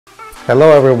Hello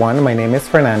everyone, my name is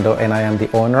Fernando and I am the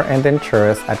owner and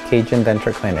denturist at Cajun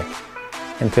Denture Clinic.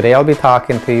 And today I'll be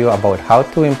talking to you about how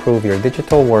to improve your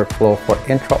digital workflow for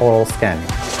intraoral scanning.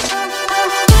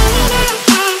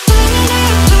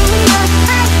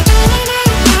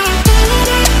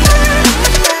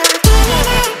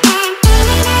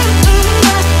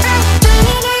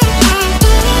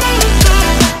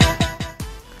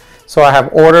 So I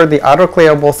have ordered the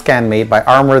autoclavable scan mate by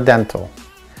Armor Dental.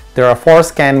 There are 4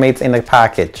 scan mates in the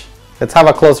package. Let's have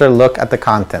a closer look at the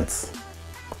contents.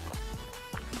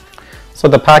 So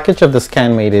the package of the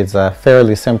scan mate is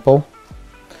fairly simple.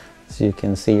 As you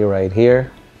can see right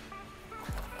here.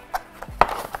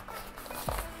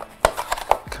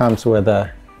 Comes with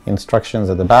instructions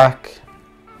at the back.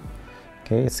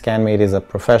 Okay, scan mate is a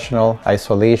professional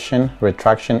isolation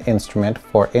retraction instrument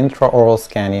for intraoral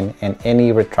scanning and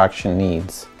any retraction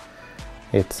needs.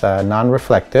 It's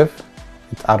non-reflective.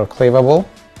 It's autoclavable.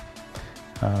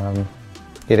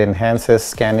 It enhances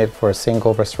scan it for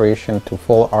single restoration to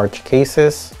full arch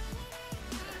cases.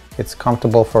 It's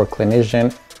comfortable for the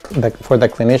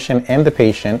clinician and the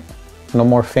patient. No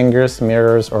more fingers,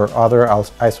 mirrors, or other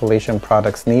isolation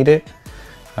products needed.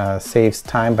 Saves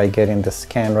time by getting the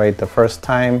scan right the first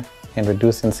time and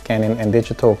reducing scanning and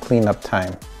digital cleanup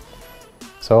time.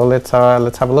 So let's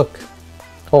have a look.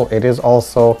 Oh, it is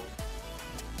also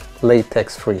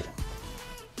latex free.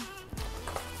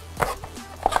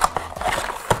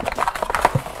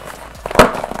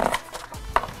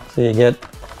 So you get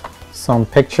some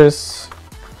pictures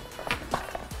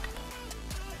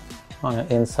on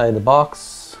the inside the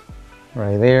box,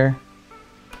 right there.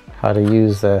 How to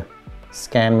use the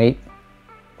scan mate,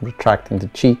 retracting the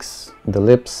cheeks, the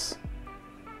lips.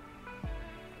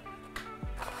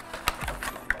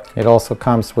 It also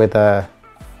comes with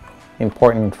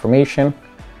important information.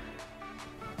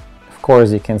 Of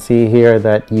course, you can see here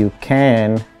that you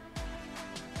can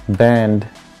bend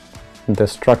the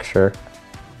structure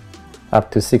up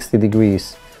to 60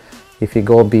 degrees. If you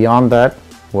go beyond that,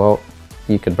 well,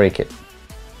 you could break it.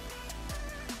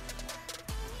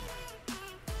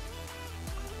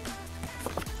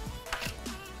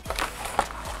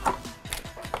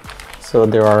 So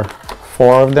there are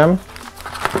 4 of them.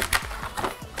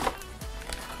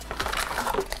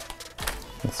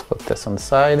 Let's put this on the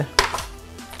side.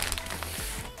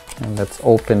 And let's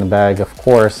open the bag. Of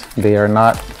course, they're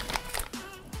not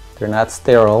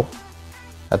sterile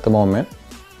at the moment,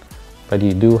 but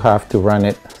you do have to run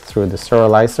it through the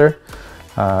sterilizer.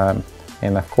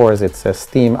 And of course, it's a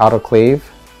steam autoclave,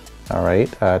 all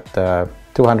right, at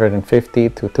 250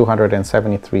 to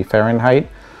 273 Fahrenheit.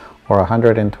 Or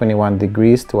 121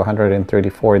 degrees to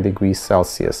 134 degrees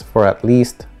Celsius for at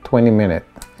least 20 minutes.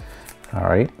 All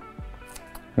right.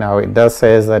 Now it does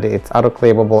says that it's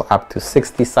autoclavable up to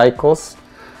 60 cycles.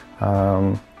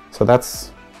 So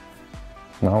that's,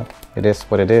 it is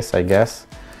what it is, I guess.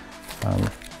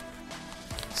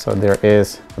 So there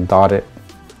is a dotted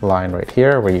line right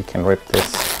here where you can rip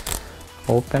this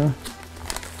open.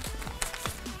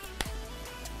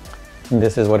 And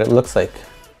this is what it looks like.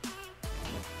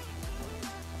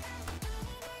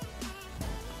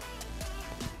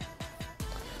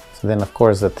 So then of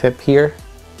course the tip here,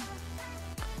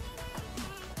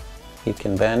 you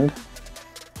can bend.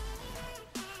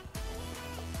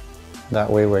 That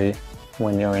way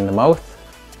when you're in the mouth,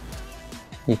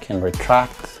 you can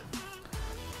retract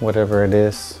whatever it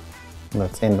is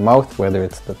that's in the mouth, whether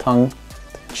it's the tongue,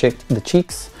 the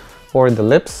cheeks, or the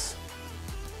lips.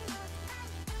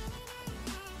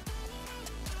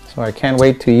 So I can't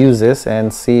wait to use this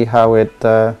and see how it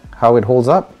holds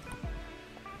up.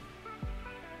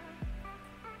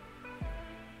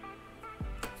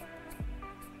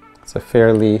 It's a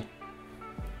fairly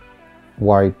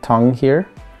wide tongue here,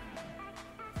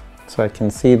 so I can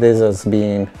see this as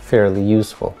being fairly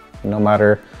useful no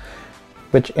matter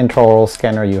which intraoral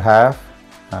scanner you have,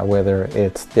 whether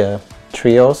it's the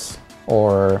Trios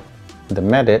or the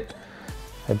Medit.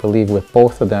 I believe with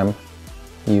both of them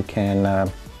you can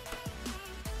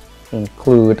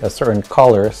include a certain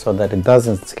color so that it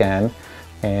doesn't scan,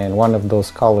 and one of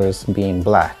those colors being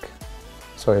black.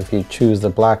 So if you choose the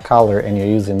black color and you're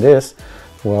using this,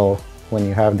 well, when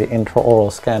you have the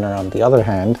intraoral scanner on the other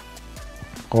hand,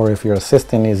 or if your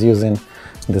assistant is using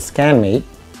the scan mate,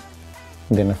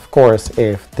 then of course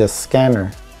if the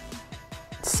scanner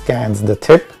scans the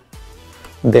tip,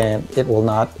 then it will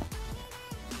not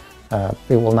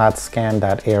scan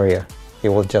that area. It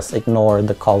will just ignore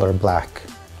the color black.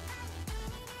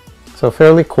 So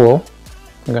fairly cool.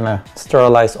 I'm gonna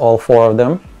sterilize all 4 of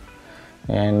them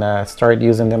and start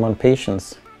using them on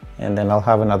patients, and then I'll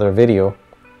have another video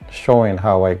showing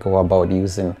how I go about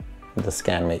using the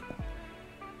ScanMate.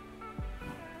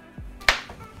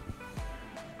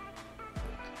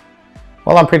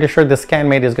 Well, I'm pretty sure the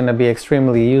ScanMate is going to be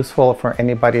extremely useful for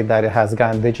anybody that has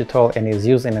gone digital and is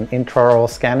using an intraoral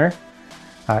scanner.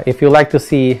 If you'd like to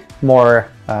see more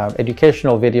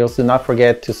educational videos, do not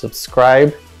forget to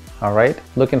subscribe. All right,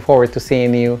 looking forward to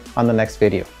seeing you on the next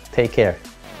video. Take care.